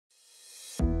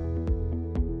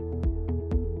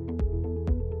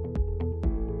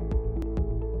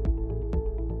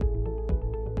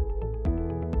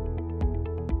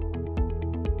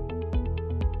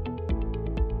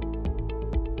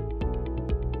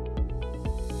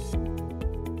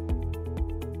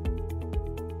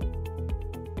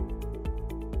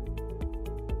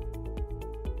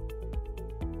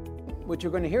What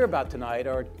you're going to hear about tonight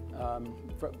are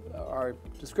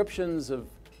descriptions of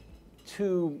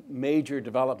two major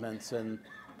developments in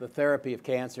the therapy of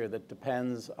cancer that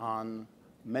depends on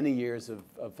many years of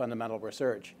fundamental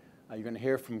research. You're going to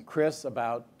hear from Chris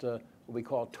about what we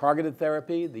call targeted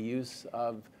therapy, the use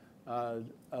of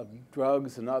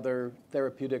drugs and other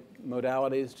therapeutic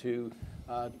modalities to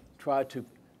try to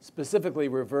specifically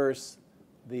reverse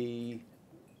the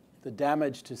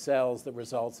damage to cells that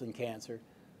results in cancer.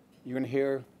 You're going to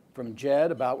hear from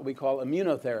Jedd about what we call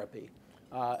immunotherapy,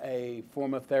 a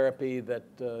form of therapy that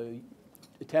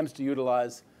attempts to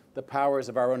utilize the powers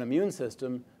of our own immune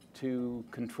system to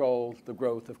control the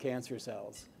growth of cancer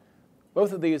cells.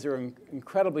 Both of these are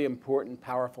incredibly important,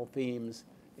 powerful themes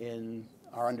in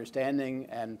our understanding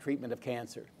and treatment of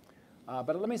cancer.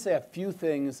 But let me say a few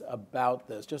things about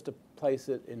this, just to place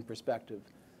it in perspective.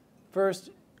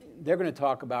 First, they're going to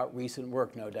talk about recent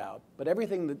work, no doubt, but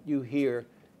everything that you hear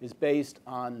is based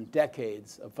on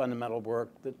decades of fundamental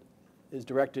work that is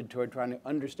directed toward trying to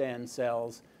understand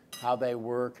cells, how they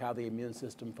work, how the immune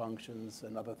system functions,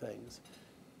 and other things.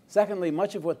 Secondly,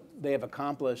 much of what they have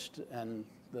accomplished and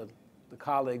the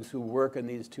colleagues who work in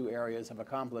these two areas have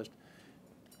accomplished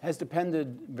has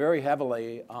depended very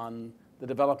heavily on the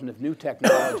development of new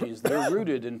technologies that are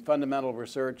rooted in fundamental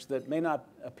research that may not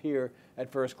appear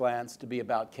at first glance to be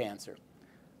about cancer.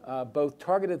 Both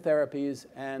targeted therapies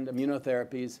and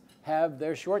immunotherapies have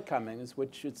their shortcomings,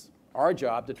 which it's our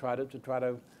job to try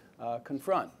to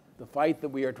confront. The fight that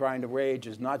we are trying to wage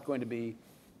is not going to be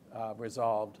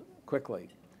resolved quickly.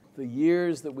 The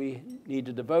years that we need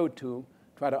to devote to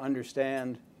try to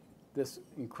understand this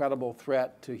incredible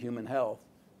threat to human health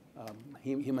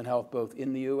both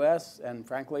in the US and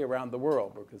frankly around the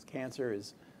world, because cancer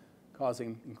is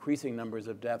causing increasing numbers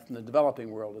of deaths in the developing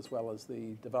world as well as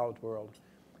the developed world.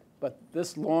 But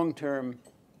this long-term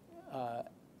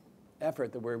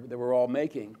effort that we're all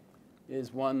making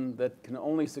is one that can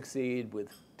only succeed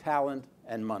with talent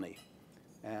and money.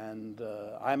 And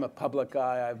I'm a public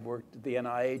guy. I've worked at the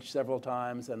NIH several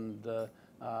times, and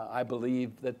I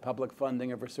believe that public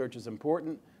funding of research is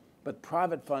important, but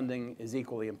private funding is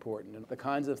equally important. And the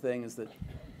kinds of things that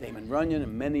Damon, Runyon,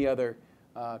 and many other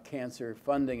cancer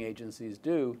funding agencies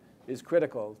do is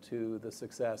critical to the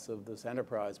success of this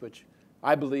enterprise, which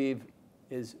I believe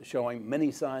is showing many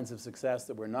signs of success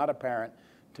that were not apparent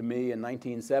to me in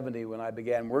 1970 when I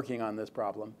began working on this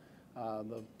problem.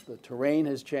 The terrain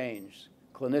has changed.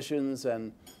 Clinicians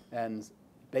and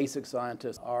basic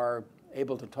scientists are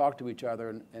able to talk to each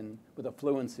other and with a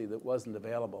fluency that wasn't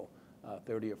available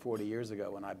 30 or 40 years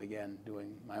ago when I began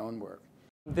doing my own work.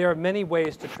 There are many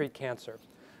ways to treat cancer.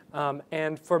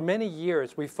 And for many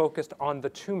years, we focused on the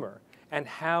tumor and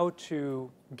how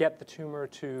to get the tumor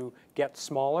to get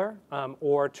smaller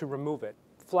or to remove it.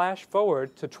 Flash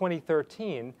forward to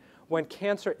 2013, when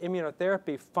cancer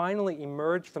immunotherapy finally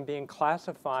emerged from being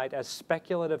classified as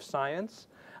speculative science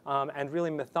and really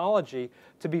mythology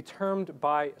to be termed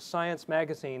by Science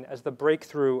magazine as the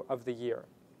breakthrough of the year.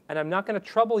 And I'm not going to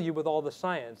trouble you with all the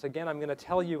science. Again, I'm going to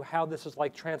tell you how this is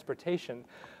like transportation.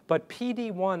 But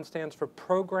PD-1 stands for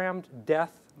programmed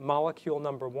death molecule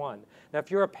number 1. Now,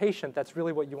 if you're a patient, that's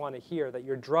really what you want to hear, that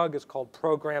your drug is called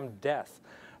programmed death.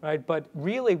 Right? But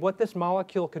really, what this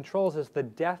molecule controls is the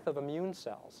death of immune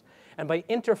cells. And by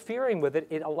interfering with it,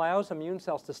 it allows immune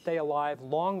cells to stay alive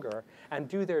longer and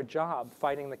do their job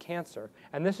fighting the cancer.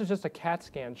 And this is just a CAT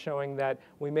scan showing that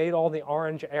we made all the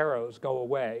orange arrows go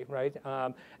away. Right?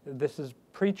 This is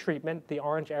pre-treatment. The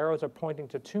orange arrows are pointing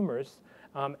to tumors.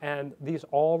 And these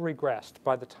all regressed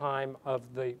by the time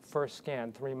of the first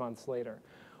scan 3 months later.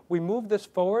 We moved this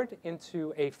forward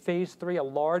into a phase 3, a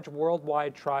large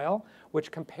worldwide trial, which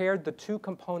compared the two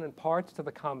component parts to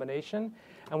the combination.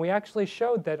 And we actually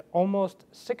showed that almost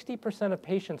 60% of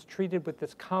patients treated with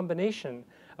this combination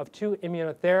of two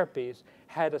immunotherapies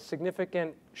had a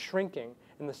significant shrinking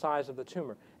in the size of the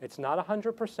tumor. It's not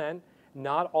 100%.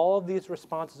 Not all of these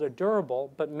responses are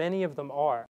durable, but many of them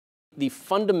are. The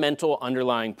fundamental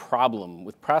underlying problem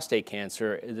with prostate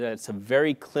cancer is that it's a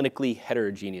very clinically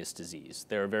heterogeneous disease.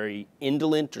 There are very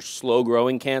indolent or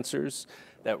slow-growing cancers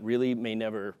that really may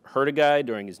never hurt a guy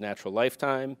during his natural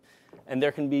lifetime. And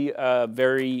there can be a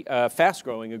very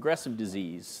fast-growing aggressive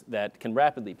disease that can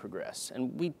rapidly progress.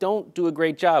 And we don't do a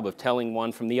great job of telling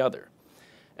one from the other.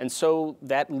 And so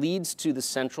that leads to the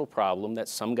central problem that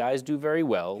some guys do very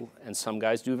well and some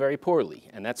guys do very poorly.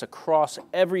 And that's across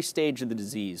every stage of the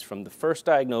disease, from the first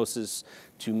diagnosis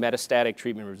to metastatic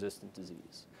treatment-resistant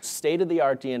disease.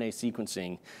 State-of-the-art DNA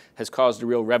sequencing has caused a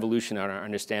real revolution in our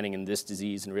understanding in this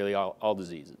disease and really all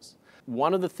diseases.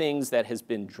 One of the things that has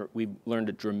been, we've learned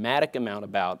a dramatic amount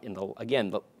about in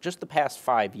just the past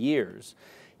 5 years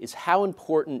is how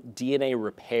important DNA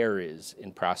repair is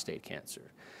in prostate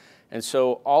cancer. And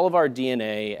so all of our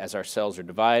DNA, as our cells are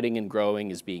dividing and growing,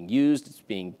 is being used, it's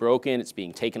being broken, it's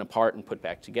being taken apart and put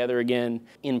back together again.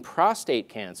 In prostate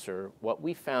cancer, what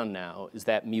we found now is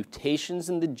that mutations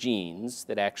in the genes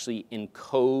that actually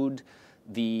encode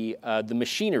the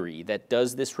machinery that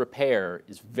does this repair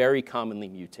is very commonly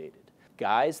mutated.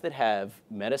 Guys that have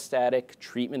metastatic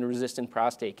treatment-resistant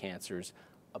prostate cancers,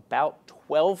 about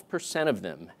 12% of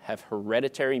them have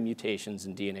hereditary mutations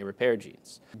in DNA repair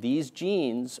genes. These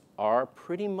genes are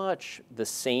pretty much the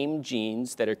same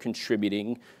genes that are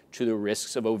contributing to the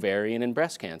risks of ovarian and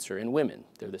breast cancer in women.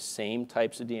 They're the same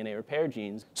types of DNA repair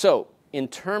genes. So in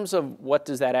terms of what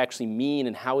does that actually mean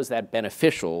and how is that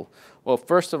beneficial? Well,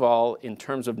 first of all, in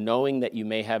terms of knowing that you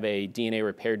may have a DNA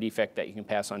repair defect that you can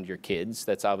pass on to your kids,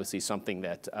 that's obviously something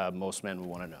that most men would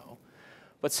want to know.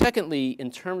 But secondly, in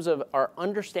terms of our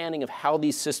understanding of how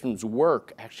these systems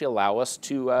work, actually allow us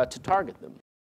to target them.